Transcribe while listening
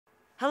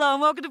Hello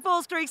and welcome to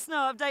Falls Creek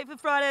Snow Update for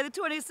Friday the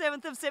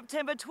 27th of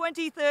September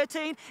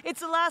 2013. It's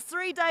the last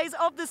 3 days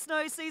of the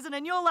snow season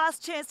and your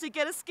last chance to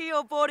get a ski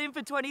or board in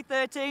for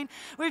 2013.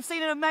 We've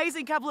seen an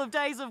amazing couple of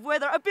days of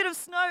weather, a bit of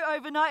snow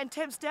overnight and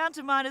temps down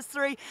to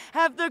 -3.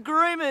 Have the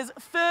groomers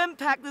firm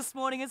packed this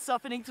morning and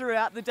softening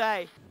throughout the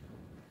day.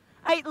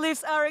 8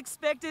 lifts are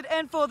expected,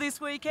 and for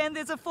this weekend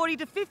there's a 40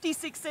 to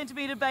 56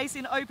 centimetre base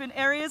in open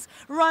areas.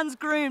 Runs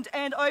groomed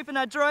and open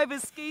are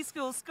Drovers Ski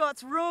School,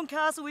 Scott's Ruin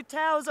Castle with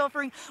towers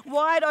offering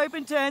wide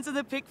open turns and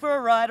the pick for a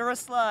ride or a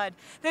slide.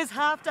 There's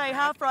half day,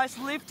 half price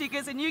lift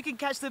tickets and you can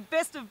catch the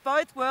best of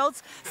both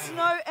worlds.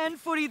 Snow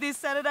and footy this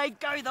Saturday,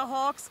 go the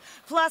Hawks.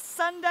 Plus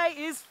Sunday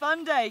is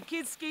fun day.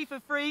 Kids ski for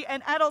free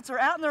and adults are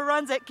out in the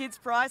runs at kids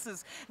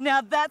prices.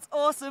 Now that's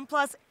awesome,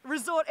 plus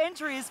resort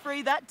entry is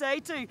free that day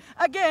too.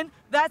 Again,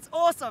 that's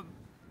awesome.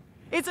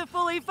 It's a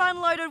fully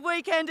fun-loaded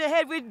weekend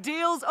ahead with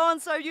deals on,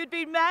 so you'd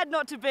be mad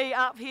not to be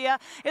up here.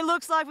 It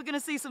looks like we're going to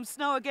see some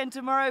snow again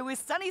tomorrow with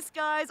sunny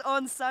skies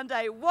on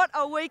Sunday. What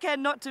a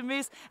weekend not to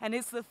miss, and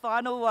it's the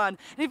final one.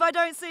 And if I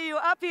don't see you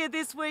up here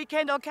this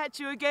weekend, I'll catch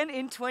you again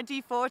in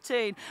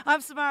 2014.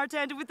 I'm Samara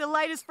Tander with the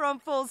latest from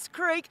Falls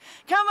Creek.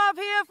 Come up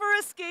here for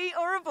a ski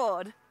or a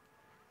board.